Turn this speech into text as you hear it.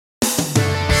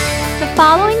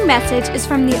following message is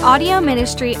from the audio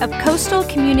ministry of Coastal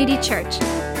Community Church.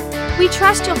 We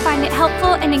trust you'll find it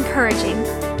helpful and encouraging.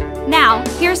 Now,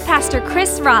 here's Pastor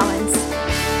Chris Rollins.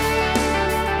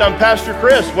 I'm Pastor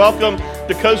Chris. Welcome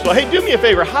to Coastal. Hey, do me a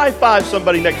favor. High five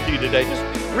somebody next to you today.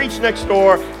 Just reach next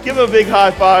door, give them a big high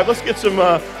five. Let's get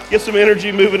some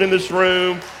energy moving in this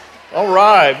room. All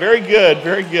right, very good,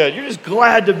 very good. You're just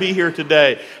glad to be here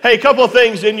today. Hey, a couple of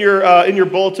things in your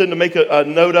bulletin to make a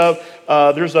note of.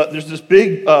 There's this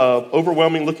big,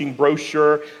 overwhelming-looking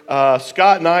brochure.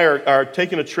 Scott and I are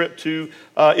taking a trip to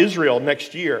Israel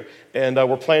next year, and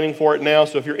we're planning for it now.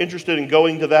 So if you're interested in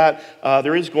going to that,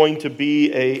 there is going to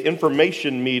be an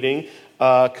information meeting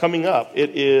coming up.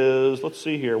 It is, let's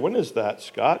see here, when is that,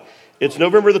 Scott? It's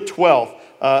November the 12th.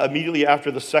 Immediately after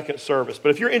the second service. But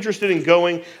if you're interested in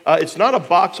going, it's not a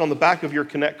box on the back of your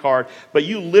Connect card, but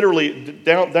you literally,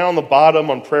 down the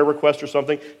bottom on prayer request or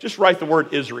something, just write the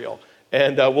word Israel,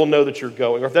 and we'll know that you're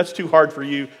going. Or if that's too hard for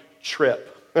you, trip.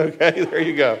 Okay, there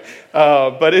you go.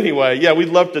 But anyway, yeah, we'd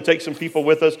love to take some people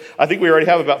with us. I think we already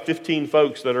have about 15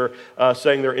 folks that are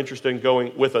saying they're interested in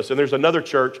going with us. And there's another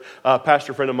church,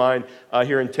 pastor friend of mine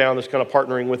here in town that's kind of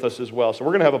partnering with us as well. So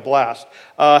we're going to have a blast.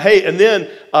 Hey, and then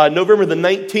November the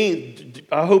 19th,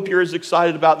 I hope you're as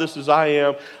excited about this as I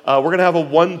am. We're going to have a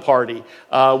one party.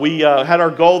 We had our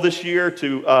goal this year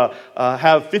to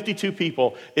have 52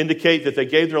 people indicate that they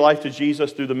gave their life to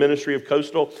Jesus through the ministry of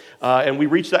Coastal. And we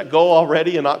reached that goal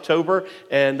already in October,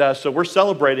 and so we're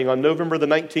celebrating on November the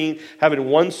 19th, having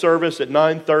one service at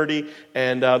 9:30,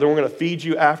 and then we're going to feed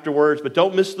you afterwards, but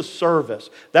don't miss the service.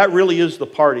 That really is the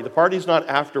party. The party's not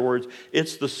afterwards,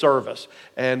 it's the service,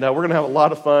 and we're going to have a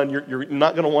lot of fun. You're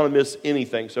not going to want to miss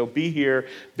anything, so be here,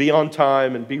 be on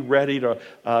time, and be ready to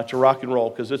rock and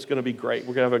roll, because it's going to be great.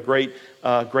 We're going to have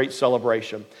a great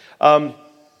celebration.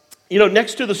 You know,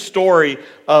 next to the story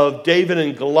of David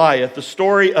and Goliath, the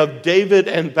story of David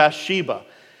and Bathsheba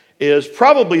is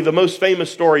probably the most famous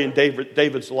story in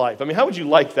David's life. I mean, how would you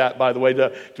like that, by the way,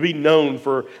 to be known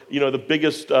for, the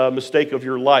biggest mistake of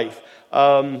your life?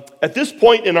 At this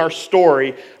point in our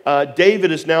story,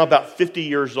 David is now about 50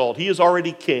 years old. He is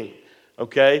already king.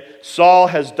 Okay, Saul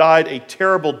has died a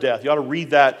terrible death. You ought to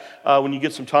read that when you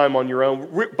get some time on your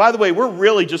own. By the way, we're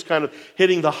really just kind of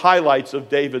hitting the highlights of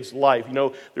David's life.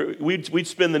 We'd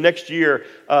spend the next year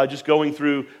just going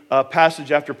through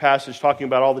passage after passage, talking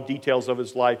about all the details of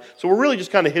his life. So we're really just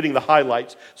kind of hitting the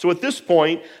highlights. So at this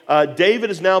point,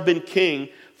 David has now been king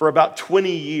for about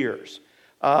 20 years.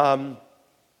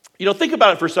 Think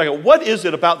about it for a second. What is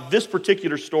it about this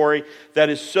particular story that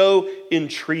is so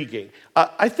intriguing?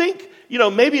 I think,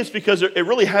 maybe it's because it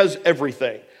really has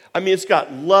everything. I mean, it's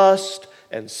got lust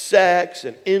and sex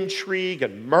and intrigue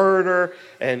and murder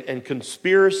and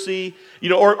conspiracy.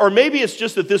 Or maybe it's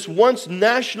just that this once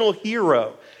national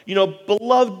hero,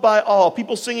 beloved by all,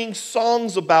 people singing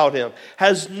songs about him,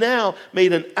 has now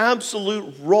made an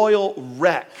absolute royal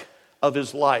wreck of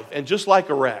his life. And just like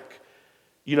a wreck,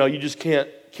 you just can't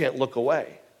look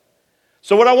away.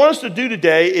 So what I want us to do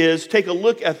today is take a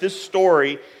look at this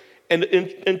story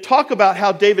and talk about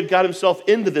how David got himself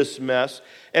into this mess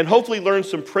and hopefully learn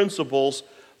some principles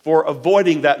for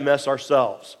avoiding that mess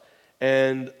ourselves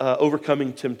and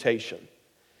overcoming temptation.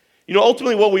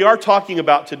 Ultimately what we are talking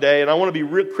about today, and I want to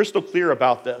be crystal clear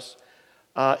about this,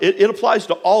 it applies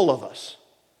to all of us.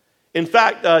 In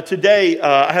fact, today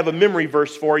I have a memory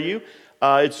verse for you.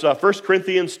 It's 1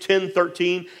 Corinthians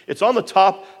 10:13. It's on the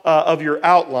top of your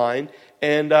outline.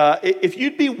 And if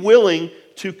you'd be willing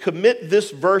to commit this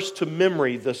verse to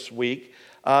memory this week,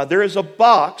 there is a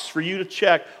box for you to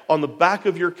check on the back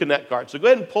of your Connect card. So go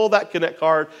ahead and pull that Connect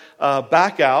card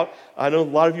back out. I know a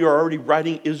lot of you are already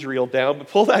writing Israel down, but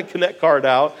pull that Connect card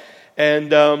out.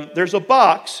 And there's a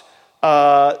box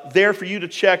there for you to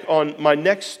check on my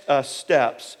next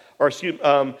steps,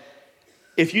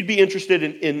 if you'd be interested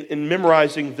in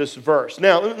memorizing this verse.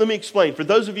 Now, let me explain. For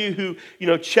those of you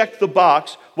who, check the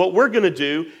box, what we're going to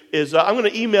do is I'm going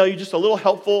to email you just a little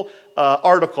helpful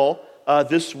article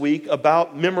this week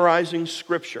about memorizing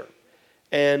Scripture.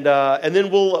 And then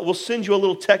we'll send you a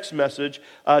little text message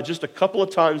just a couple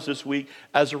of times this week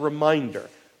as a reminder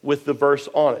with the verse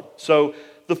on it. So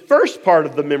the first part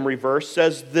of the memory verse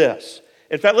says this.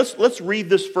 In fact, let's read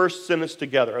this first sentence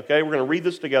together, okay? We're going to read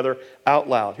this together out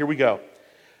loud. Here we go.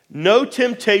 No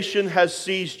temptation has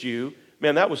seized you.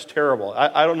 Man, that was terrible.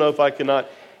 I don't know if I cannot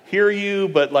hear you,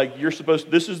 but you're supposed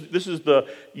to, this is the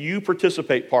you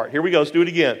participate part. Here we go. Let's do it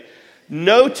again.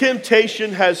 No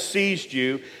temptation has seized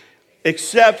you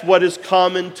except what is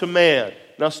common to man.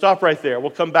 Now stop right there.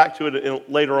 We'll come back to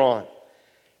it later on.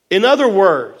 In other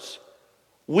words,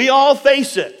 we all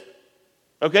face it.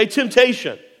 Okay,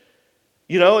 temptation.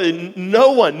 And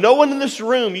no one in this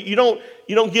room, you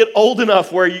don't get old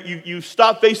enough where you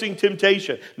stop facing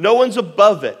temptation. No one's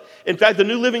above it. In fact, the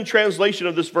New Living Translation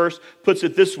of this verse puts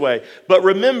it this way: but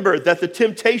remember that the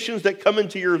temptations that come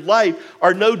into your life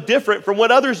are no different from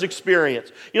what others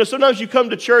experience. Sometimes you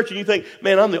come to church and you think,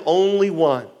 man, I'm the only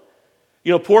one.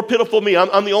 Poor pitiful me.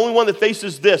 I'm the only one that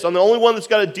faces this. I'm the only one that's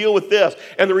got to deal with this.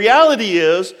 And the reality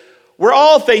is, we're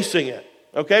all facing it.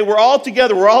 Okay, we're all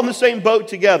together. We're all in the same boat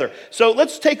together. So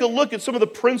let's take a look at some of the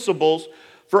principles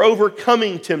for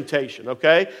overcoming temptation,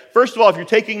 okay? First of all, if you're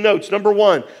taking notes, number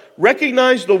one,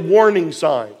 recognize the warning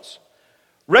signs.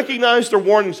 Recognize the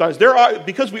warning signs.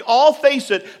 Because we all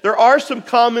face it, there are some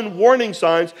common warning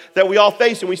signs that we all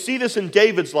face, and we see this in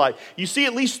David's life. You see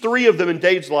at least 3 of them in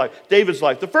David's life.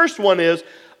 The first one is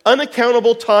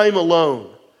unaccountable time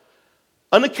alone.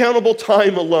 Unaccountable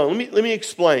time alone. Let me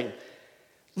explain.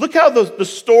 Look how the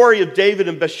story of David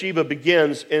and Bathsheba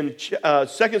begins in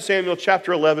 2 Samuel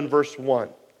chapter 11, verse 1.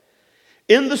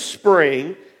 In the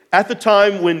spring, at the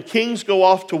time when kings go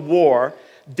off to war,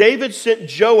 David sent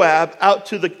Joab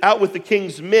out with the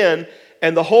king's men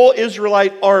and the whole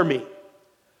Israelite army.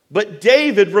 But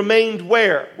David remained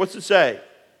where? What's it say?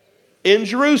 In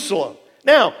Jerusalem.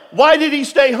 Now, why did he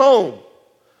stay home?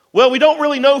 Well, we don't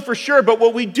really know for sure, but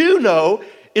what we do know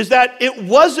is that it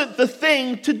wasn't the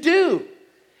thing to do.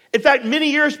 In fact,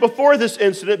 many years before this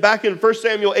incident, back in 1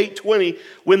 Samuel 8:20,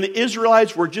 when the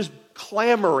Israelites were just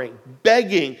clamoring,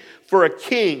 begging for a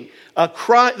king,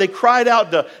 they cried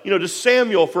out to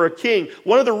Samuel for a king.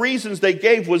 One of the reasons they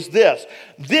gave was this: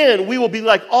 then we will be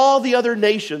like all the other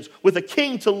nations, with a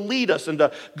king to lead us and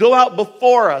to go out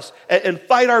before us and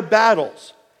fight our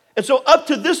battles. And so up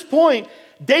to this point,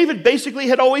 David basically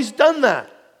had always done that,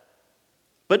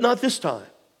 but not this time.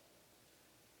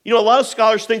 A lot of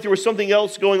scholars think there was something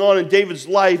else going on in David's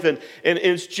life, and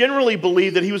it's generally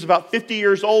believed that he was about 50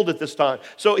 years old at this time.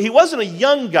 So he wasn't a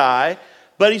young guy,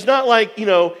 but he's not like,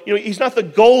 he's not the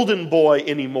golden boy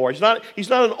anymore. He's not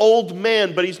an old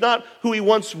man, but he's not who he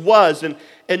once was. And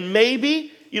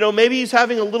maybe he's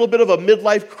having a little bit of a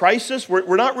midlife crisis.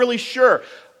 We're not really sure.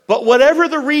 But whatever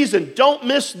the reason, don't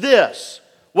miss this.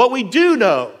 What we do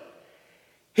know,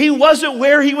 he wasn't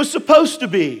where he was supposed to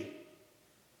be.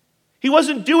 He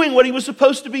wasn't doing what he was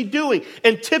supposed to be doing.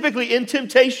 And typically in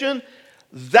temptation,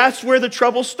 that's where the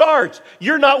trouble starts.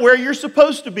 You're not where you're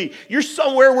supposed to be. You're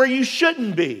somewhere where you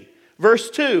shouldn't be.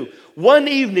 Verse 2, one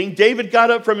evening, David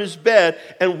got up from his bed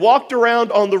and walked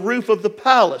around on the roof of the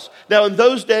palace. Now, in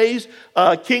those days,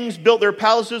 kings built their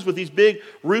palaces with these big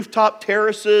rooftop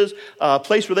terraces, a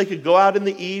place where they could go out in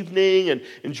the evening and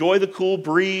enjoy the cool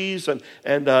breeze and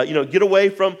get away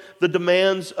from the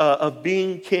demands of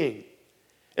being king.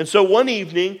 And so one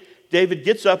evening, David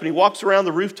gets up and he walks around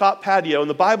the rooftop patio, and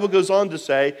the Bible goes on to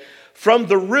say, from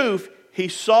the roof, he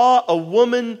saw a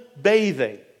woman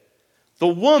bathing. The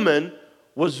woman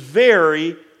was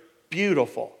very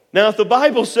beautiful. Now, if the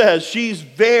Bible says she's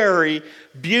very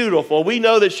beautiful, we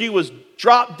know that she was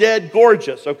drop dead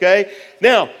gorgeous, okay?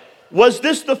 Now, was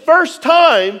this the first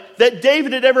time that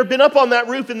David had ever been up on that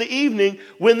roof in the evening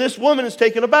when this woman is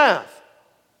taking a bath?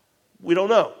 We don't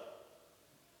know.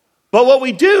 But what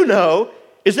we do know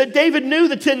is that David knew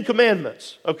the 10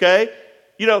 Commandments, okay?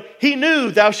 He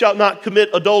knew thou shalt not commit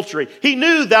adultery. He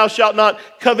knew thou shalt not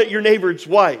covet your neighbor's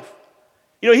wife.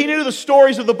 He knew the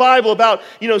stories of the Bible about,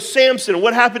 Samson and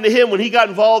what happened to him when he got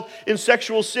involved in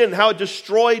sexual sin and how it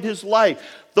destroyed his life.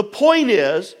 The point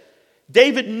is,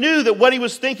 David knew that what he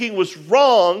was thinking was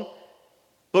wrong,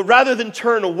 but rather than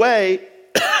turn away,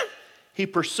 he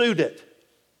pursued it.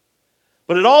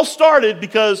 But it all started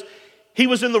because he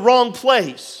was in the wrong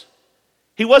place.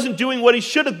 He wasn't doing what he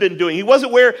should have been doing. He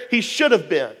wasn't where he should have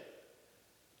been.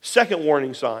 Second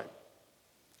warning sign.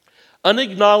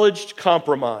 Unacknowledged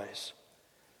compromise.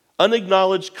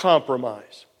 Unacknowledged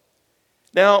compromise.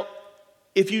 Now,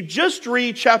 if you just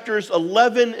read chapters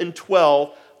 11 and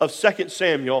 12 of 2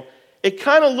 Samuel, it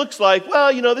kind of looks like,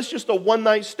 this is just a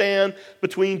one-night stand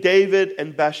between David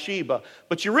and Bathsheba.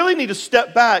 But you really need to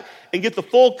step back and get the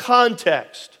full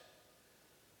context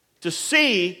to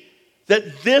see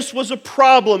that this was a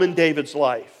problem in David's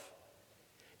life.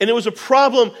 And it was a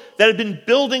problem that had been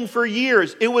building for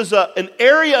years. It was an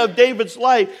area of David's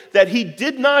life that he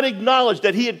did not acknowledge,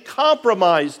 that he had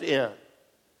compromised in.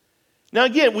 Now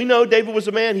again, we know David was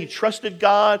a man, he trusted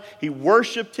God, he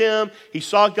worshiped him, he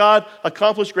saw God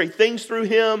accomplish great things through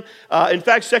him. In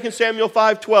fact, 2 Samuel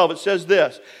 5:12, it says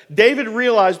this: David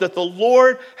realized that the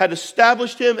Lord had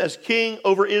established him as king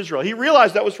over Israel. He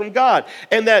realized that was from God,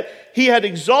 and that he had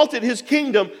exalted his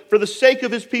kingdom for the sake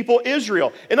of his people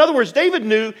Israel. In other words, David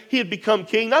knew he had become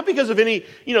king, not because of any,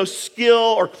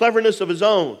 skill or cleverness of his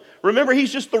own. Remember,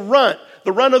 he's just the runt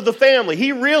of the family.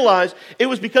 He realized it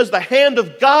was because the hand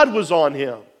of God was on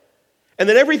him, and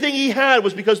that everything he had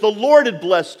was because the Lord had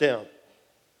blessed him.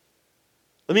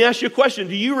 Let me ask you a question.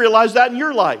 Do you realize that in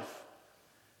your life?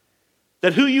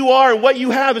 That who you are and what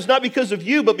you have is not because of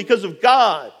you, but because of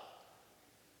God.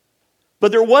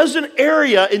 But there was an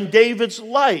area in David's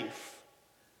life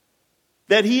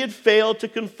that he had failed to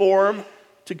conform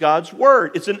to God's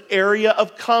word. It's an area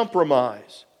of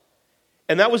compromise.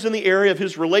 And that was in the area of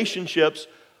his relationships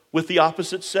with the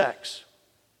opposite sex.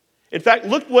 In fact,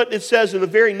 look what it says in the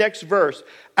very next verse.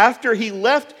 After he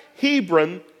left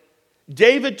Hebron,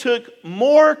 David took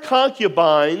more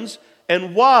concubines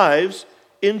and wives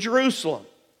in Jerusalem.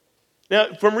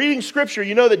 Now, from reading scripture,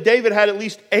 you know that David had at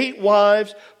least 8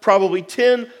 wives, probably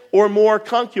 10 or more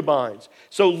concubines.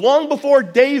 So long before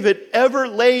David ever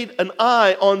laid an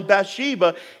eye on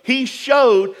Bathsheba, he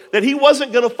showed that he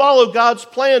wasn't going to follow God's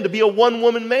plan to be a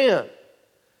one-woman man.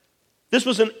 This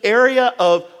was an area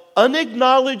of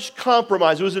unacknowledged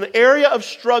compromise. It was an area of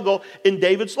struggle in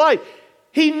David's life.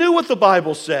 He knew what the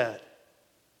Bible said.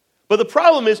 But the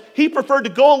problem is, he preferred to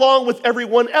go along with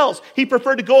everyone else. He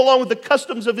preferred to go along with the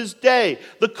customs of his day,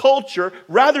 the culture,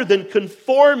 rather than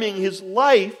conforming his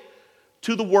life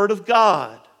to the Word of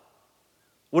God.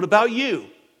 What about you?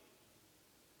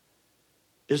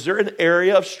 Is there an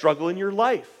area of struggle in your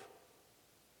life?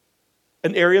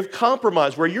 An area of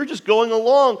compromise where you're just going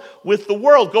along with the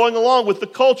world, going along with the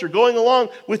culture, going along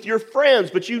with your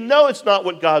friends, but you know it's not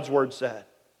what God's Word said.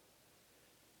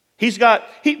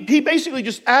 He basically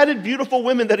just added beautiful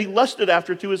women that he lusted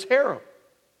after to his harem.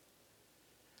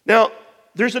 Now,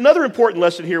 there's another important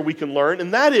lesson here we can learn,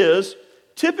 and that is,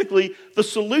 typically, the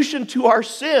solution to our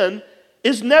sin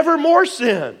is never more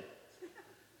sin.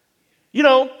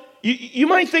 You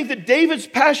might think that David's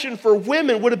passion for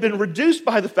women would have been reduced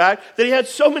by the fact that he had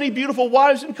so many beautiful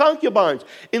wives and concubines.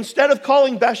 Instead of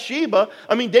calling Bathsheba,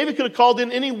 David could have called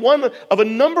in any one of a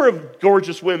number of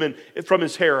gorgeous women from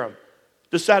his harem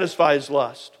to satisfy his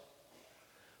lust.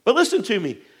 But listen to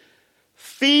me.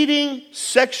 Feeding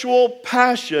sexual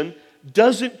passion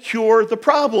doesn't cure the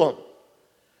problem.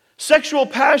 Sexual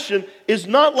passion is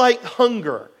not like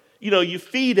hunger. You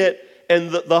feed it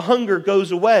and the hunger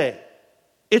goes away.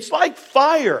 It's like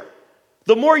fire.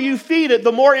 The more you feed it,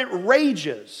 the more it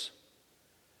rages.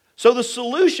 So the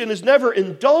solution is never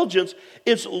indulgence.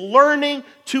 It's learning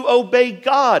to obey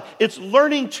God. It's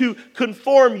learning to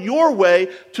conform your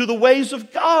way to the ways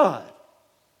of God.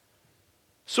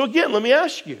 So again, let me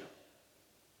ask you,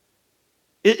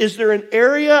 is there an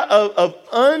area of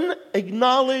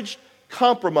unacknowledged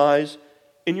compromise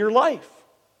in your life?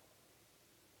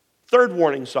 Third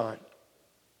warning sign,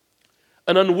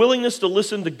 an unwillingness to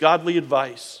listen to godly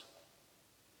advice.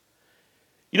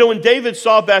 When David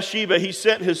saw Bathsheba, he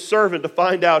sent his servant to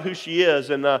find out who she is.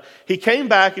 And he came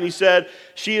back and he said,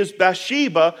 she is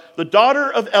Bathsheba, the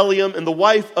daughter of Eliam and the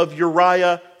wife of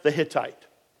Uriah the Hittite.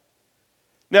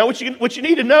 Now, what you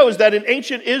need to know is that in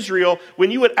ancient Israel,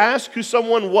 when you would ask who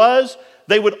someone was,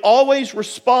 they would always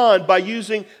respond by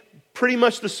using pretty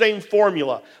much the same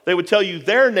formula. They would tell you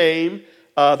their name,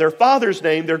 their father's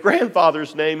name, their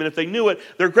grandfather's name, and if they knew it,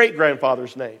 their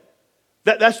great-grandfather's name.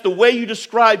 That's the way you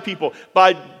describe people,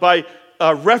 by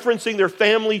referencing their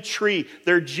family tree,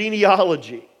 their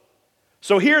genealogy.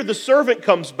 So here the servant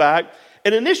comes back,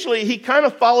 and initially he kind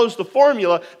of follows the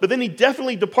formula, but then he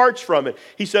definitely departs from it.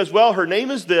 He says, well, her name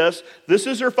is this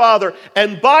is her father,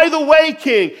 and by the way,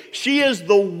 king, she is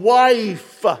the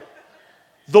wife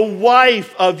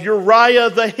of Uriah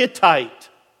the Hittite.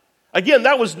 Again,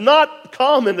 that was not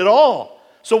common at all.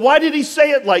 So why did he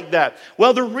say it like that?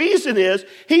 Well, the reason is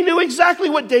he knew exactly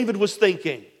what David was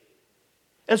thinking.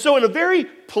 And so in a very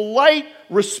polite,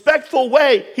 respectful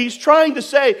way, he's trying to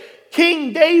say,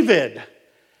 King David,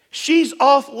 she's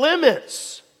off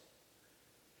limits.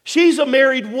 She's a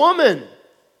married woman.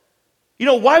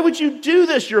 Why would you do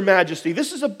this, Your Majesty?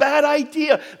 This is a bad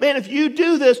idea. Man, if you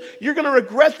do this, you're going to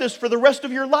regret this for the rest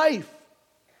of your life.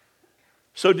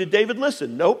 So did David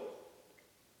listen? Nope.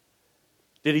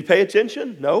 Did he pay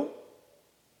attention? No.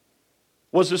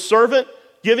 Was his servant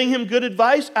giving him good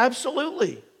advice?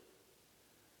 Absolutely.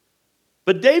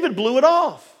 But David blew it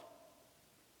off.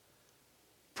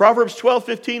 Proverbs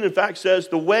 12:15, in fact, says,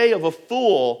 the way of a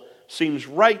fool seems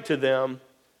right to them,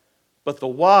 but the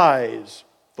wise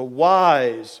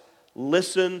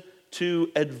listen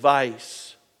to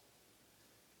advice.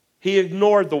 He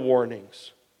ignored the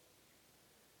warnings.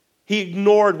 He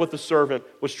ignored what the servant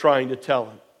was trying to tell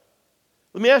him.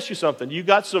 Let me ask you something. You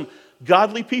got some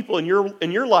godly people in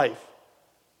your life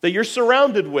that you're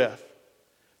surrounded with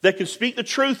that can speak the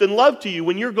truth and love to you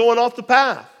when you're going off the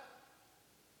path.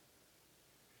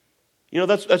 You know,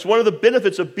 that's one of the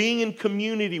benefits of being in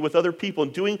community with other people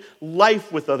and doing life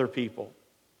with other people.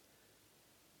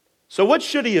 So what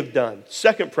should he have done?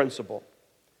 Second principle.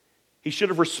 He should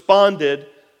have responded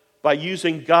by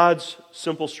using God's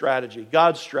simple strategy,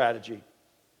 God's strategy.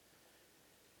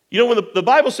 You know, when the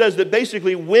Bible says that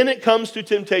basically when it comes to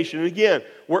temptation, and again,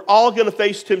 we're all going to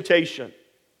face temptation,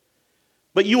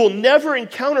 but you will never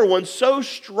encounter one so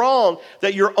strong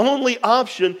that your only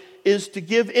option is to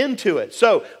give into it.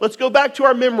 So let's go back to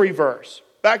our memory verse.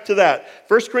 Back to that.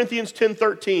 1 Corinthians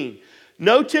 10:13.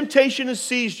 No temptation has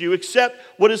seized you except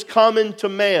what is common to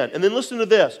man. And then listen to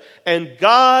this. And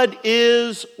God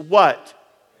is what?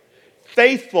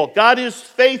 Faithful. God is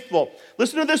faithful.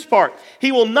 Listen to this part.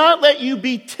 He will not let you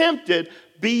be tempted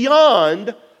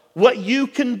beyond what you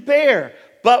can bear.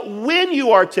 But when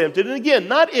you are tempted, and again,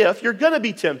 not if, you're going to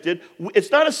be tempted. It's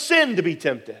not a sin to be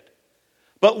tempted.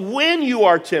 But when you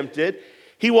are tempted,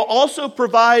 he will also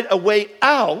provide a way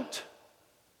out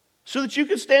so that you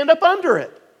can stand up under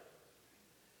it.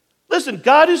 Listen,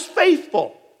 God is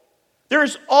faithful. There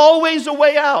is always a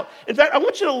way out. In fact, I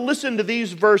want you to listen to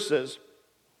these verses.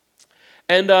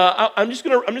 And I'm just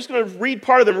going to read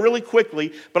part of them really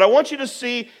quickly, but I want you to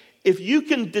see if you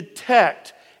can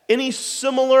detect any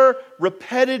similar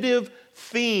repetitive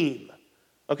theme.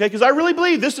 Okay, because I really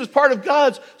believe this is part of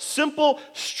God's simple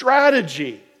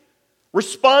strategy,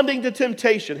 responding to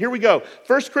temptation. Here we go.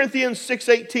 1 Corinthians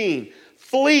 6:18,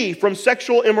 flee from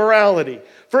sexual immorality.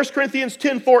 1 Corinthians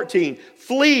 10:14,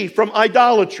 flee from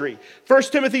idolatry.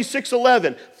 1 Timothy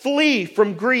 6:11, flee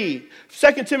from greed.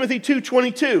 2 Timothy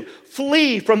 2:22,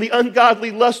 flee from the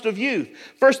ungodly lust of youth.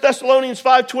 1 Thessalonians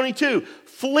 5:22,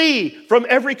 flee from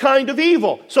every kind of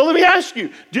evil. So let me ask you,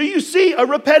 do you see a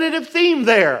repetitive theme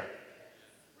there?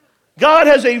 God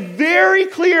has a very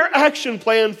clear action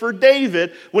plan for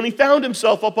David when he found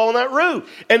himself up on that roof.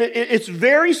 And it's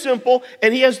very simple,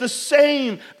 and he has the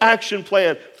same action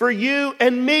plan for you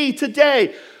and me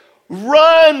today.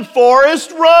 Run,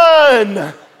 Forrest,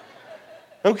 run!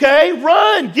 Okay,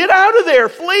 run, get out of there,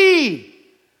 flee.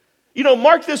 You know,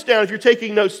 mark this down if you're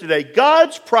taking notes today.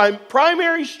 God's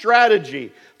primary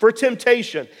strategy for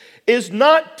temptation is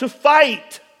not to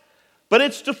fight, but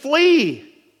it's to flee.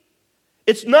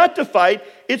 It's not to fight,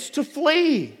 it's to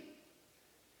flee.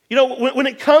 You know, when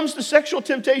it comes to sexual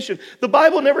temptation, the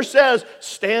Bible never says,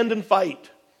 stand and fight.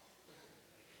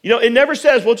 You know, it never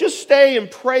says, well, just stay and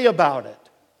pray about it.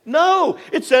 No,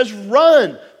 it says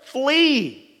run,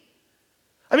 flee.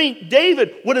 I mean,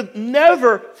 David would have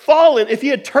never fallen if he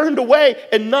had turned away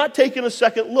and not taken a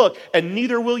second look, and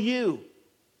neither will you.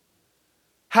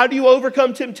 How do you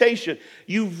overcome temptation?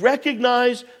 You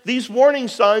recognize these warning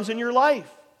signs in your life.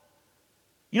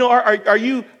 You know, are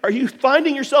you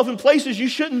finding yourself in places you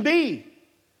shouldn't be?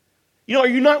 You know, are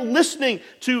you not listening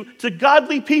to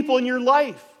godly people in your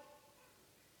life?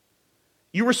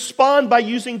 You respond by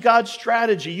using God's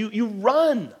strategy. You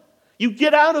run. You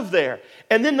get out of there.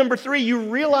 And then number 3, you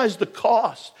realize the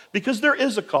cost, because there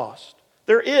is a cost.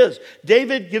 There is.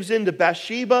 David gives in to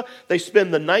Bathsheba. They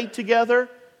spend the night together.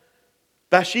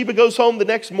 Bathsheba goes home the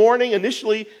next morning.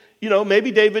 Initially, you know,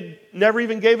 maybe David never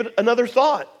even gave it another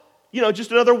thought. You know,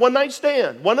 just another one-night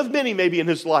stand. One of many maybe in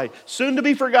his life. Soon to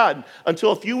be forgotten.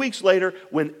 Until a few weeks later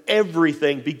when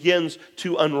everything begins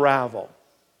to unravel.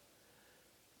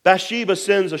 Bathsheba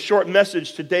sends a short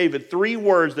message to David. 3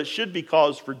 words that should be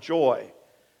cause for joy.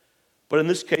 But in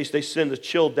this case, they send a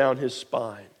chill down his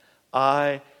spine.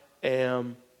 I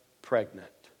am pregnant.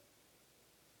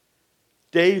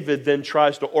 David then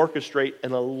tries to orchestrate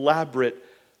an elaborate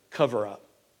cover-up.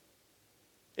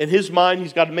 In his mind,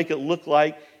 he's got to make it look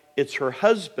like it's her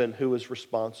husband who is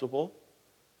responsible.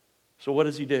 So what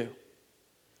does he do?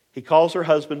 He calls her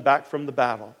husband back from the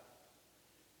battle.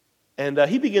 And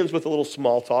he begins with a little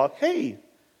small talk. Hey,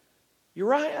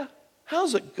 Uriah,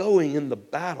 how's it going in the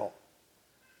battle?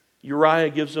 Uriah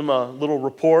gives him a little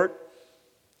report.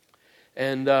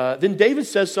 And then David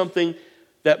says something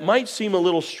that might seem a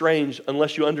little strange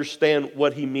unless you understand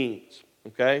what he means.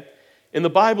 Okay? In the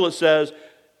Bible it says,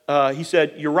 he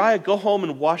said, Uriah, go home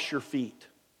and wash your feet.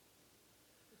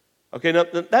 Okay, now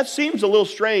that seems a little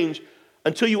strange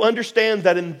until you understand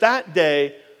that in that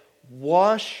day,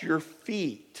 wash your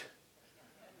feet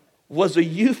was a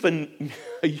euphemism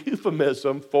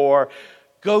for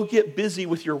go get busy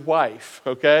with your wife,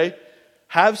 okay?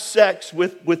 Have sex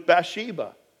with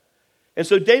Bathsheba. And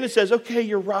so David says, okay,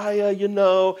 Uriah,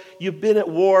 you've been at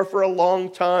war for a long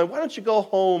time. Why don't you go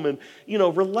home and,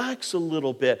 relax a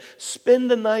little bit. Spend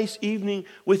a nice evening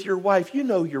with your wife.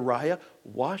 Uriah,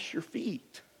 wash your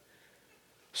feet.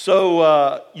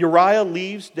 So Uriah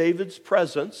leaves David's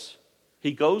presence.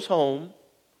 He goes home,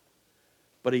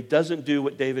 but he doesn't do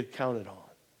what David counted on.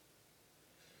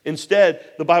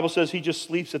 Instead, the Bible says he just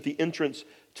sleeps at the entrance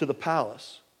to the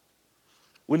palace.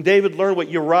 When David learned what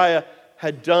Uriah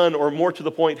had done, or more to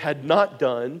the point, had not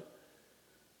done,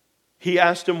 he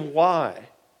asked him why.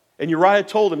 And Uriah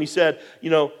told him, he said,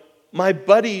 my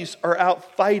buddies are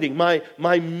out fighting. My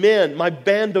men, my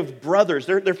band of brothers,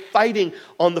 they're fighting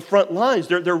on the front lines.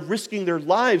 They're risking their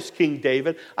lives, King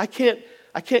David. I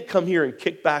can't come here and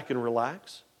kick back and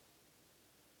relax.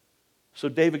 So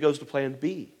David goes to plan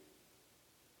B.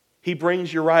 He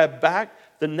brings Uriah back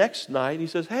the next night. He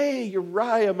says, hey,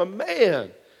 Uriah, my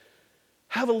man,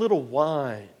 have a little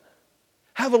wine.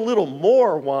 Have a little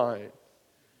more wine.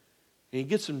 And he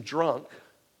gets him drunk,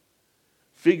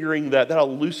 figuring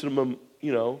that'll loosen him,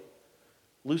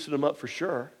 loosen him up for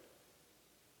sure.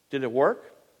 Did it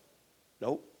work?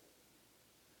 Nope.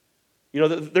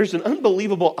 There's an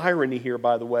unbelievable irony here,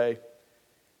 by the way,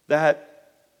 that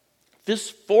this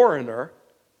foreigner,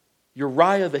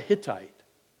 Uriah the Hittite,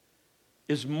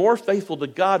 is more faithful to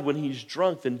God when he's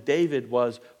drunk than David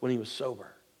was when he was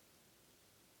sober.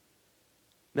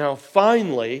 Now,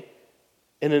 finally,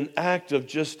 in an act of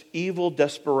just evil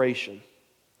desperation,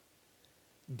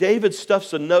 David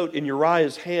stuffs a note in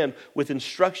Uriah's hand with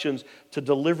instructions to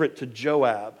deliver it to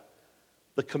Joab,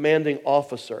 the commanding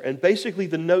officer. And basically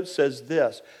the note says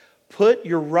this: put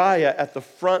Uriah at the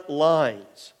front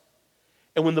lines,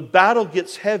 and when the battle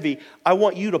gets heavy, I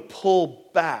want you to pull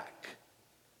back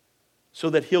so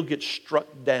that he'll get struck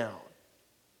down.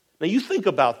 Now you think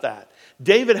about that.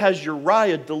 David has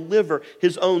Uriah deliver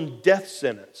his own death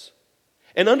sentence.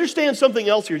 And understand something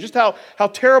else here, just how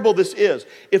terrible this is.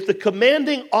 If the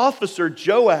commanding officer,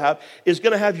 Joab, is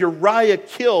going to have Uriah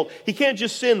killed, he can't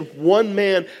just send one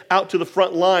man out to the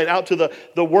front line, out to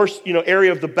the worst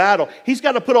area of the battle. He's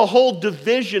got to put a whole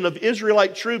division of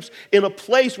Israelite troops in a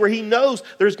place where he knows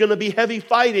there's going to be heavy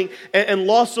fighting and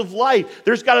loss of life.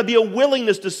 There's got to be a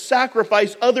willingness to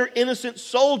sacrifice other innocent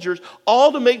soldiers,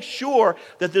 all to make sure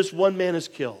that this one man is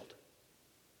killed.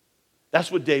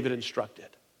 That's what David instructed.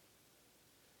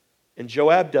 And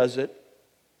Joab does it.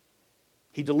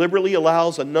 He deliberately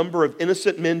allows a number of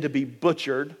innocent men to be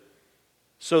butchered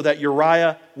so that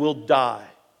Uriah will die.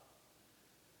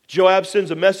 Joab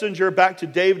sends a messenger back to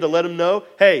David to let him know,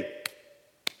 hey,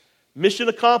 mission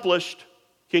accomplished,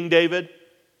 King David.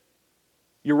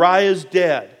 Uriah is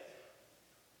dead.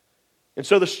 And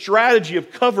so the strategy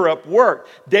of cover-up worked.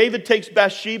 David takes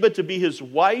Bathsheba to be his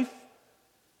wife,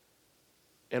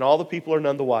 and all the people are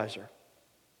none the wiser.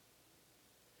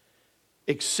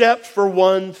 Except for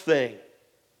one thing.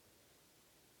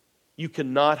 You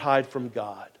cannot hide from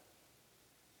God.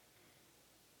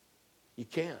 You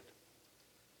can't.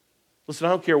 Listen, I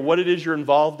don't care what it is you're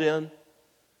involved in.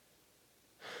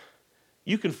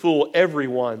 You can fool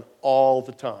everyone all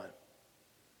the time.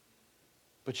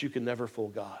 But you can never fool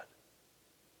God.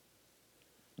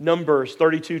 Numbers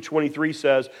 32:23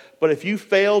 says, but if you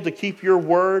fail to keep your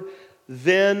word,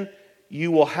 then you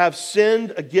will have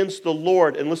sinned against the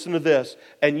Lord. And listen to this.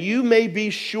 And you may be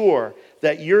sure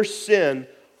that your sin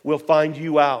will find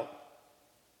you out.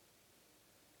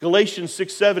 Galatians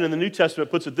 6:7 in the New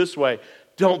Testament puts it this way.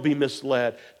 Don't be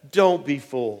misled. Don't be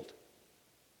fooled.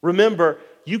 Remember,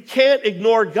 you can't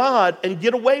ignore God and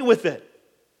get away with it.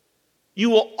 You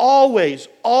will always,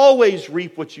 always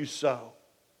reap what you sow.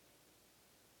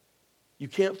 You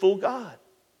can't fool God.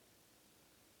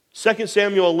 2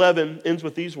 Samuel 11 ends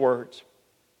with these words.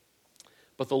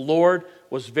 But the Lord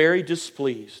was very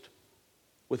displeased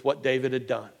with what David had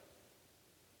done.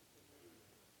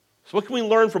 So what can we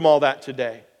learn from all that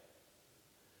today?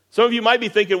 Some of you might be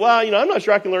thinking, well, I'm not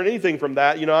sure I can learn anything from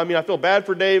that. I feel bad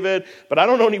for David, but I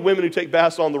don't know any women who take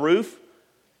baths on the roof.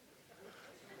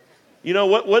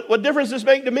 What difference does this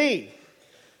make to me?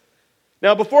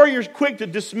 Now, before you're quick to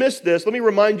dismiss this, let me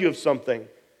remind you of something.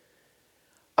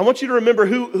 I want you to remember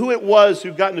who it was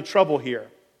who got into trouble here.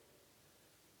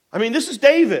 This is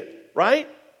David, right?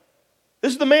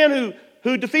 This is the man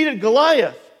who defeated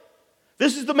Goliath.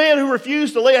 This is the man who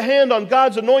refused to lay a hand on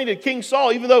God's anointed, King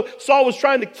Saul, even though Saul was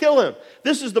trying to kill him.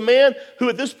 This is the man who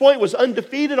at this point was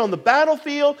undefeated on the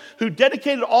battlefield, who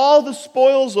dedicated all the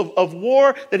spoils of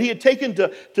war that he had taken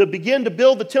to begin to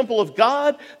build the temple of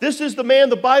God. This is the man,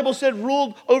 the Bible said,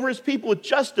 ruled over his people with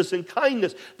justice and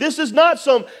kindness. This is not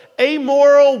some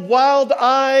amoral,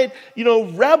 wild-eyed,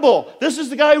 rebel. This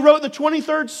is the guy who wrote the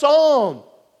 23rd Psalm.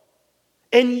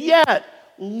 And yet,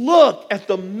 look at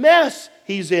the mess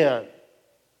he's in.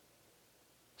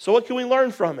 So what can we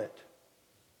learn from it?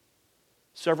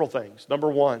 Several things. Number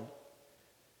one,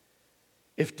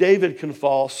 if David can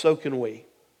fall, so can we.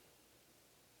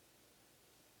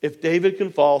 If David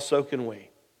can fall, so can we.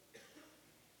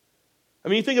 I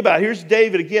mean, you think about it. Here's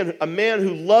David, again, a man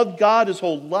who loved God his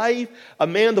whole life, a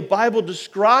man the Bible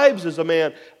describes as a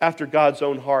man after God's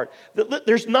own heart.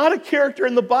 There's not a character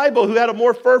in the Bible who had a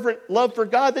more fervent love for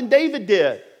God than David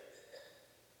did.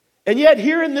 And yet,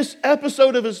 here in this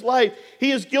episode of his life,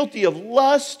 he is guilty of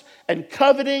lust and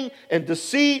coveting and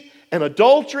deceit and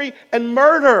adultery and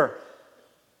murder.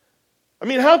 I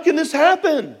mean, how can this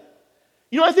happen?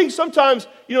 I think sometimes,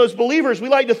 as believers, we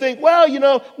like to think,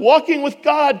 well, walking with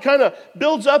God kind of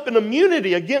builds up an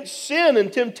immunity against sin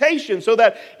and temptation so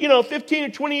that, 15 or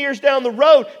 20 years down the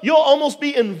road, you'll almost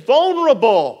be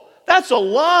invulnerable. That's a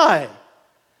lie.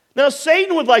 Now,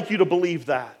 Satan would like you to believe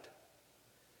that.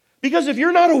 Because if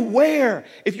you're not aware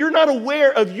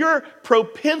of your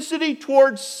propensity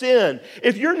towards sin,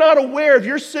 if you're not aware of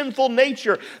your sinful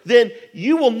nature, then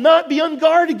you will not be on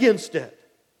guard against it.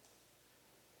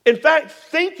 In fact,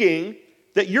 thinking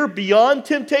that you're beyond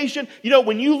temptation,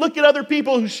 when you look at other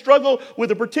people who struggle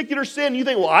with a particular sin, you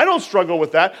think, well, I don't struggle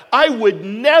with that. I would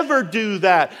never do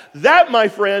that. That, my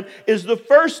friend, is the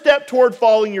first step toward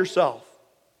falling yourself.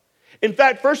 In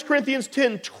fact, 1 Corinthians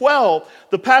 10:12,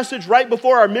 the passage right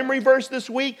before our memory verse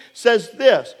this week, says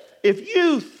this: if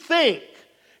you think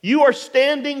you are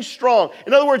standing strong,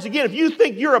 in other words, again, if you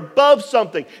think you're above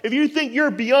something, if you think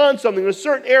you're beyond something in a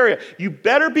certain area, you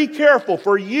better be careful,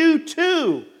 for you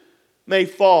too may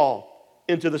fall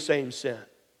into the same sin.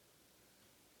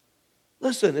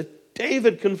 Listen, if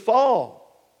David can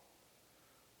fall,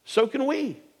 so can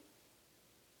we.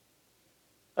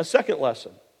 A second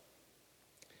lesson.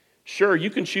 Sure, you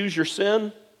can choose your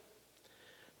sin,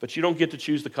 but you don't get to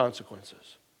choose the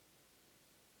consequences.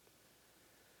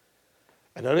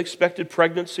 An unexpected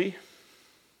pregnancy,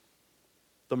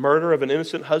 the murder of an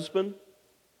innocent husband,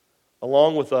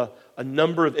 along with a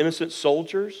number of innocent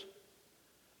soldiers.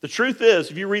 The truth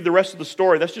is, if you read the rest of the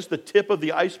story, that's just the tip of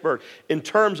the iceberg in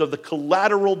terms of the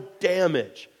collateral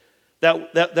damage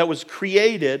that was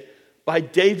created by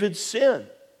David's sin.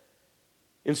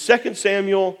 In 2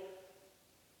 Samuel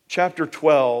chapter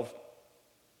 12,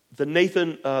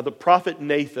 the prophet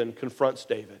Nathan confronts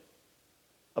David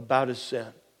about his sin.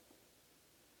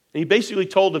 And he basically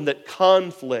told him that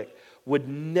conflict would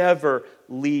never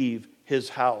leave his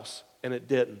house, and it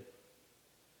didn't.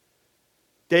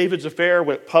 David's affair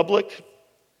went public.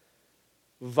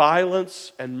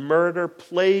 Violence and murder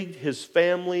plagued his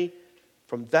family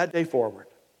from that day forward.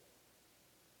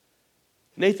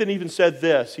 Nathan even said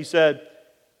this. He said,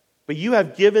 "But you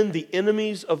have given the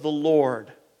enemies of the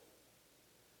Lord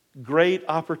great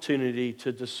opportunity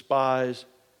to despise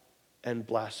and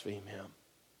blaspheme him."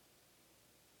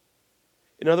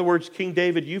 In other words, King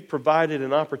David, you've provided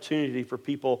an opportunity for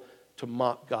people to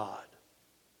mock God.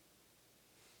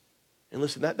 And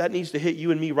listen, that needs to hit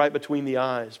you and me right between the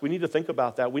eyes. We need to think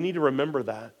about that. We need to remember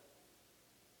that.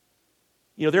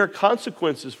 There are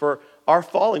consequences for our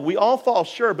falling. We all fall,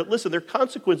 sure, but listen, there are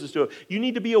consequences to it. You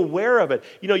need to be aware of it.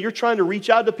 You're trying to reach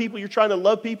out to people, you're trying to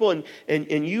love people,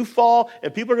 and you fall,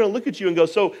 and people are going to look at you and go,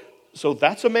 so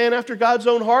that's a man after God's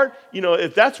own heart?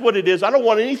 If that's what it is, I don't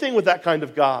want anything with that kind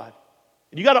of God.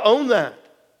 And you got to own that.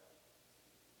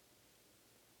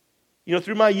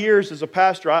 Through my years as a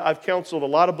pastor, I've counseled a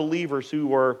lot of believers who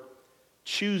were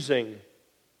choosing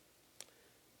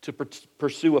to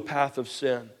pursue a path of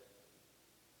sin.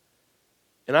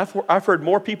 And I've heard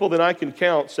more people than I can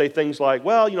count say things like,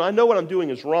 well, I know what I'm doing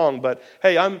is wrong, but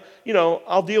hey,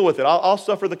 I'll deal with it. I'll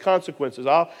suffer the consequences.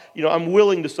 I'm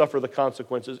willing to suffer the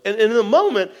consequences. And in the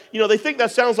moment, they think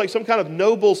that sounds like some kind of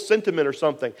noble sentiment or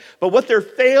something. But what they're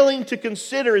failing to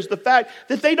consider is the fact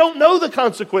that they don't know the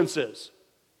consequences.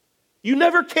 You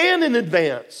never can in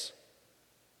advance.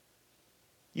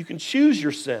 You can choose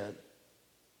your sin,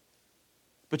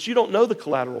 but you don't know the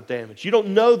collateral damage. You don't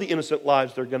know the innocent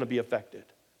lives that are going to be affected.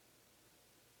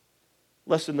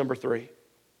 Lesson number 3.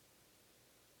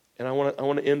 And I want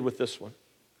to end with this one.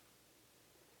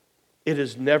 It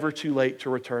is never too late to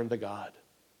return to God.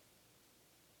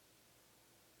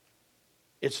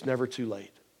 it's never too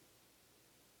late.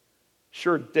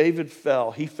 Sure, David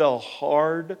fell. He fell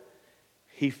hard.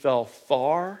 He fell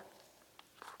far.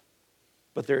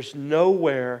 But there's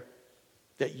nowhere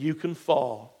that you can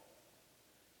fall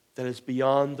that is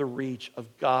beyond the reach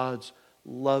of God's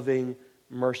loving,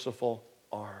 merciful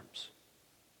arms.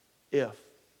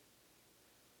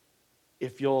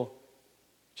 If you'll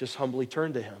just humbly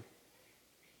turn to Him.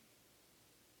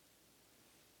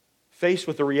 Faced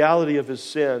with the reality of his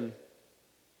sin,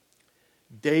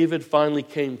 David finally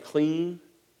came clean.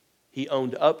 He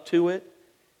owned up to it.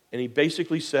 And he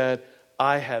basically said,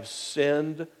 I have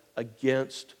sinned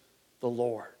against the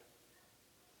Lord.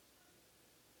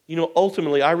 You know,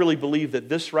 ultimately, I really believe that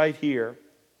this right here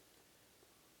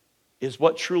is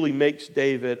what truly makes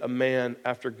David a man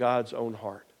after God's own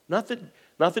heart. Not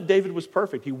that David was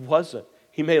perfect. He wasn't.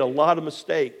 He made a lot of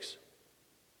mistakes.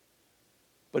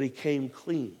 But he came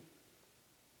clean.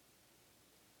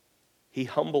 He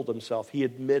humbled himself. He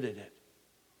admitted it.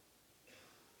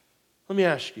 Let me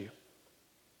ask you,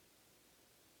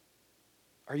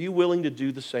 are you willing to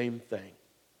do the same thing?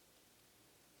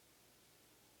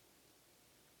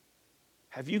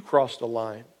 Have you crossed a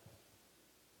line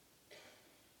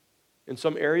in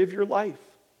some area of your life?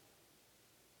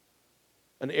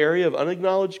 An area of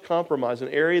unacknowledged compromise, an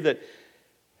area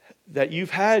that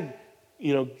you've had,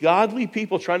 godly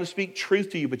people trying to speak truth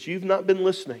to you, but you've not been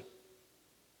listening.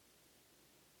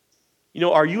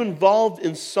 Are you involved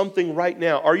in something right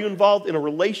now? Are you involved in a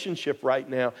relationship right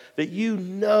now that you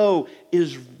know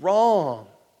is wrong?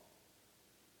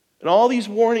 And all these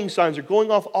warning signs are going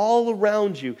off all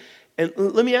around you. And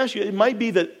let me ask you, it might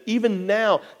be that even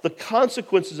now, the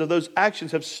consequences of those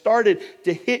actions have started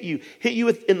to hit you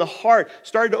in the heart,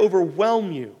 started to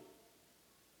overwhelm you.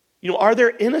 Are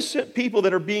there innocent people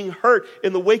that are being hurt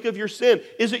in the wake of your sin?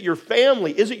 Is it your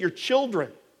family? Is it your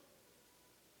children?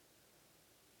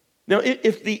 Now,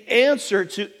 if the answer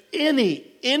to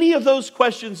any of those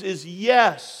questions is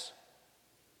yes,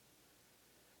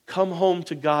 come home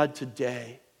to God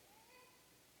today.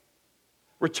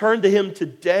 Return to Him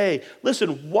today.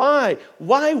 Listen, why?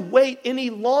 Why wait any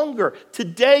longer?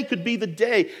 Today could be the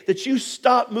day that you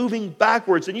stop moving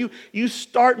backwards and you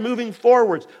start moving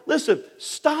forwards. Listen,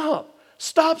 stop.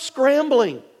 Stop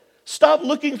scrambling. Stop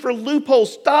looking for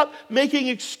loopholes. Stop making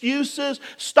excuses.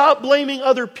 Stop blaming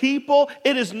other people.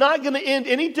 It is not going to end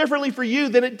any differently for you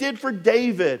than it did for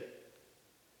David.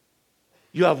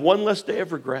 You have one less day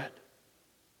of regret.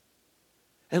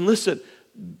 And listen,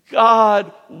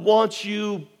 God wants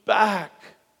you back.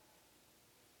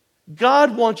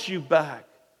 God wants you back.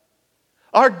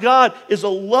 Our God is a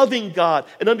loving God,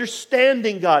 an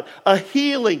understanding God, a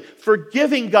healing,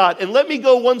 forgiving God. And let me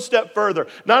go one step further.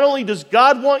 Not only does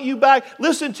God want you back,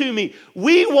 listen to me,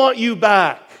 we want you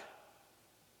back.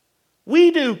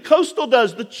 We do. Coastal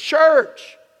does. The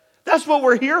church. That's what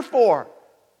we're here for.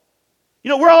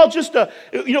 We're all just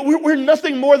we're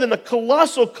nothing more than a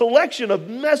colossal collection of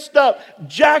messed up,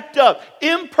 jacked up,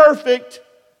 imperfect,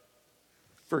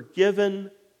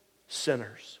 forgiven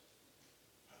sinners.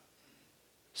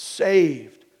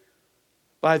 Saved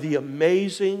by the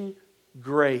amazing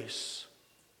grace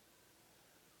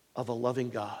of a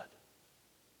loving God.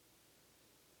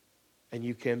 And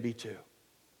you can be too.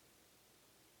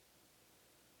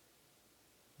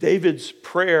 David's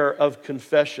prayer of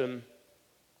confession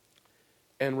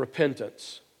and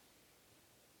repentance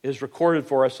is recorded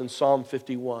for us in Psalm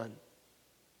 51.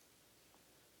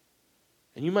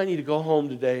 And you might need to go home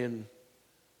today and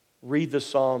read this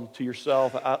psalm to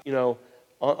yourself,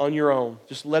 on your own.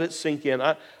 Just let it sink in.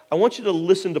 I want you to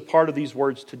listen to part of these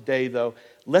words today, though.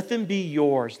 Let them be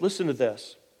yours. Listen to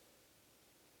this.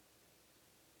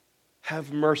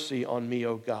 Have mercy on me,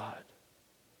 O God,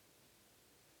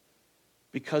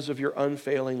 because of your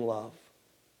unfailing love.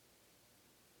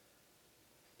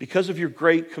 Because of your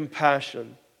great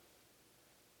compassion,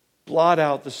 blot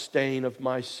out the stain of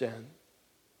my sin.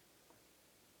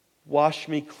 Wash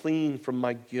me clean from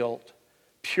my guilt.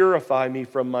 Purify me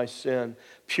from my sin.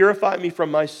 Purify me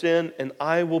from my sin, and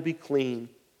I will be clean.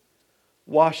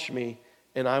 Wash me,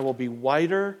 and I will be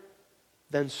whiter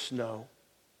than snow.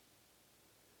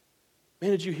 Man,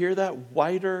 did you hear that?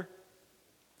 Whiter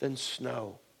than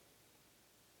snow.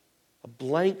 A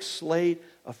blank slate,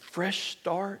 a fresh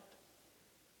start.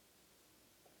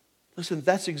 Listen,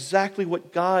 that's exactly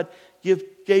what God gave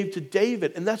to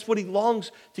David, and that's what He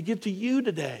longs to give to you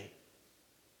today.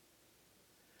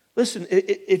 Listen,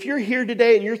 if you're here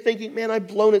today and you're thinking, man, I've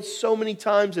blown it so many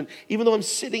times, and even though I'm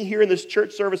sitting here in this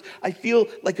church service, I feel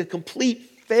like a complete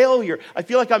failure. I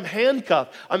feel like I'm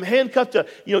handcuffed. I'm handcuffed to,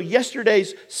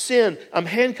 yesterday's sin. I'm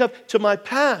handcuffed to my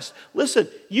past. Listen,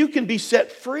 you can be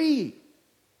set free.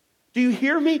 Do you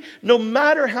hear me? No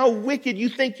matter how wicked you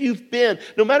think you've been,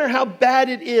 no matter how bad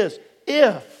it is,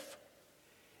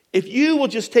 if you will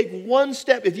just take one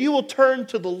step, if you will turn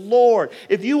to the Lord,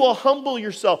 if you will humble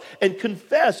yourself and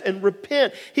confess and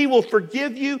repent, He will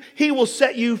forgive you. He will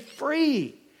set you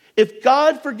free. If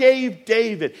God forgave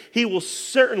David, He will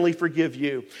certainly forgive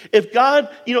you. If God,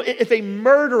 if a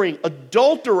murdering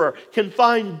adulterer can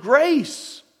find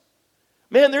grace,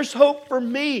 man, there's hope for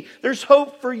me. There's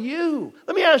hope for you.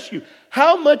 Let me ask you,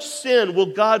 how much sin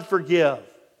will God forgive?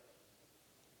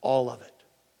 All of it.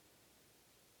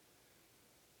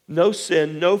 No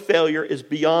sin, no failure is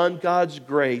beyond God's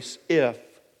grace if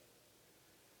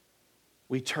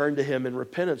we turn to Him in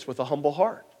repentance with a humble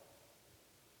heart.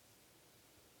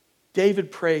 David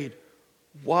prayed,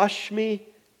 "Wash me,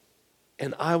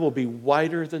 and I will be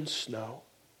whiter than snow."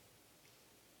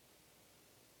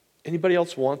 Anybody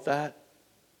else want that?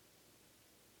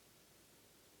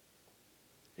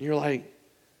 And you're like,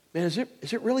 man, is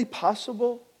it really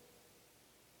possible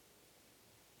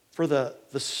for the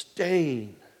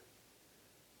stain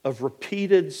of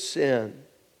repeated sin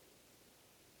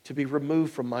to be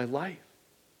removed from my life?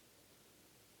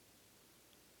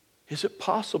 Is it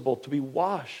possible to be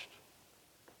washed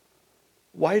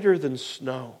whiter than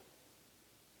snow?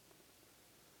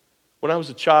 When I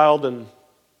was a child and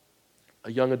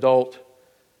a young adult,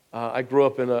 I grew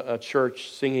up in a church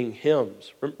singing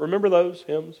hymns. Remember those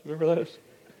hymns? Remember those?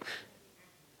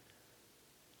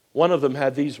 One of them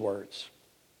had these words: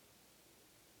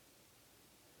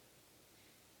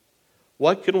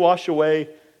 "What can wash away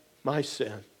my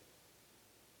sin?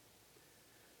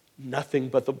 Nothing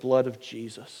but the blood of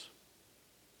Jesus.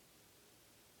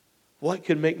 What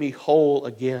can make me whole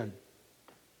again?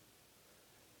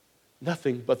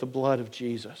 Nothing but the blood of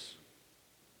Jesus.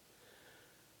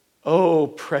 Oh,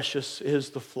 precious is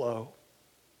the flow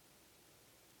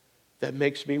that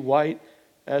makes me white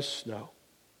as snow.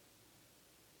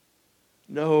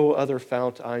 No other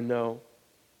fount I know.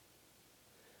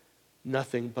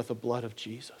 Nothing but the blood of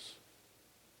Jesus."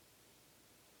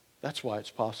 That's why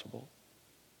it's possible.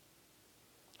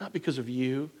 Not because of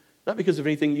you, not because of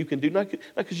anything you can do, not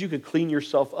because you could clean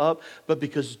yourself up, but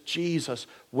because Jesus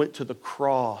went to the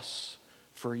cross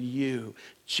for you.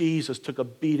 Jesus took a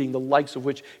beating, the likes of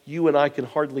which you and I can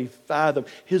hardly fathom.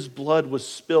 His blood was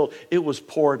spilled. It was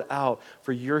poured out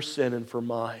for your sin and for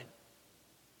mine.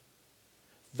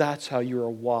 That's how you are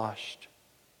washed.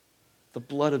 The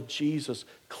blood of Jesus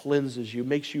cleanses you,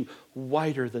 makes you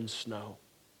whiter than snow.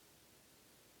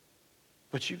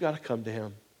 But you got to come to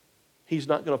Him. He's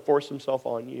not going to force Himself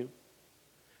on you.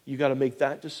 You got to make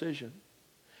that decision.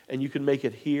 And you can make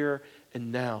it here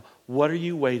and now. What are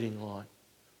you waiting on?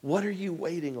 What are you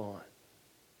waiting on?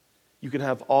 You can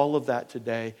have all of that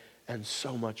today and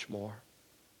so much more.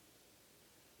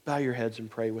 Bow your heads and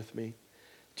pray with me.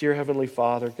 Dear Heavenly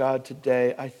Father, God,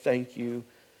 today I thank You.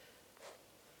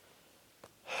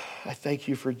 I thank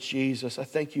You for Jesus. I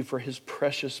thank You for His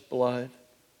precious blood.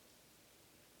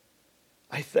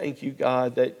 I thank You,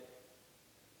 God, that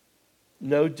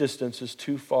no distance is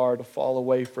too far to fall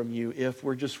away from You if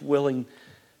we're just willing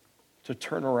to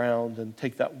turn around and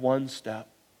take that one step.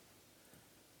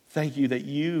 Thank You that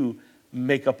You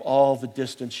make up all the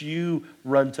distance. You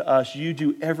run to us. You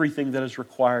do everything that is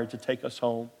required to take us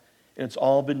home. And it's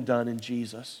all been done in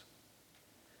Jesus.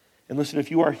 And listen, if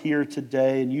you are here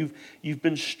today and you've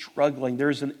been struggling,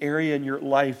 there's an area in your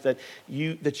life that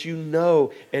you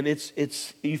know, and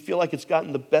it's you feel like it's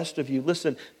gotten the best of you.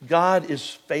 Listen, God is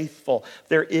faithful.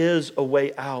 There is a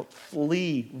way out.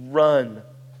 Flee, run,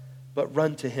 but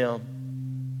run to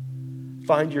Him.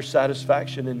 Find your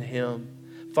satisfaction in Him.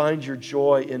 Find your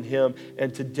joy in Him.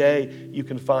 And today you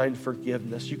can find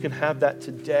forgiveness. You can have that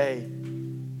today.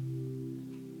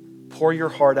 Pour your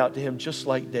heart out to Him just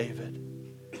like David.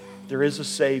 There is a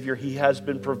Savior. He has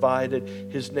been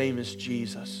provided. His name is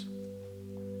Jesus.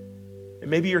 And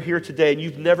maybe you're here today and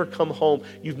you've never come home.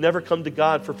 You've never come to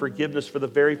God for forgiveness for the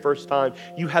very first time.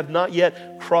 You have not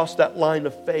yet crossed that line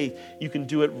of faith. You can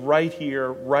do it right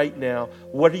here, right now.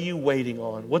 What are you waiting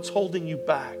on? What's holding you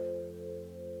back?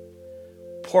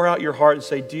 Pour out your heart and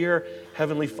say, "Dear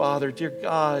Heavenly Father, dear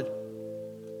God,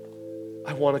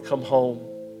 I want to come home.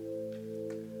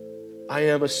 I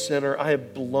am a sinner. I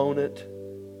have blown it.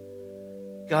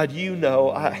 God, You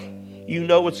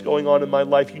know what's going on in my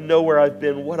life. You know where I've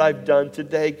been, what I've done.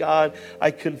 Today, God,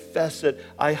 I confess it.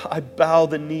 I bow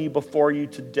the knee before You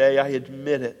today. I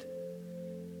admit it.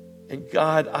 And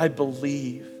God, I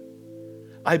believe.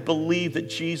 I believe that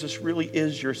Jesus really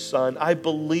is your Son. I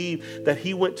believe that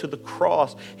He went to the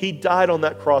cross. He died on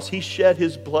that cross. He shed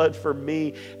His blood for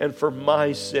me and for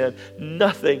my sin.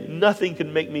 Nothing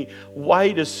can make me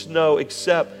white as snow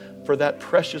except for that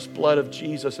precious blood of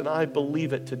Jesus, and I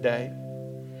believe it today.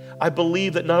 I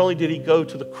believe that not only did He go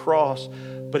to the cross,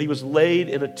 but He was laid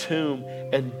in a tomb,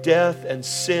 and death and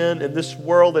sin and this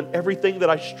world and everything that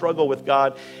I struggle with,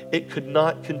 God, it could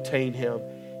not contain Him.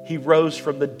 He rose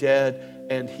from the dead,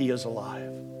 and He is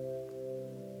alive.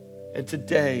 And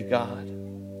today, God,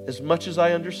 as much as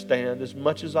I understand, as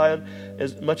much as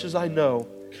I know,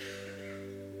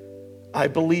 I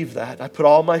believe that. I put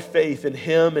all my faith in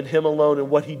Him and Him alone and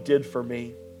what He did for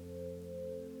me.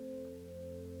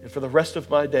 And for the rest of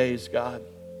my days, God,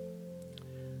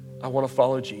 I want to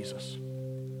follow Jesus.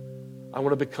 I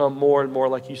want to become more and more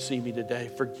like You see me today,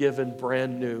 forgiven,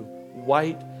 brand new,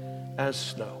 white as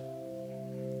snow.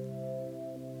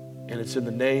 And it's in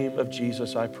the name of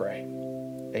Jesus I pray.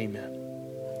 Amen.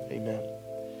 Amen.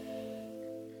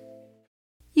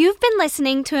 You've been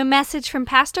listening to a message from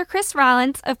Pastor Chris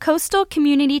Rollins of Coastal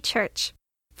Community Church.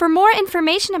 For more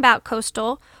information about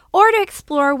Coastal, or to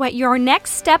explore what your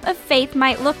next step of faith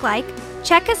might look like,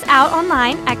 check us out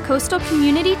online at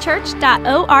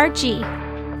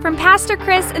coastalcommunitychurch.org. From Pastor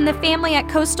Chris and the family at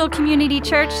Coastal Community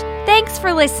Church, thanks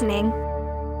for listening.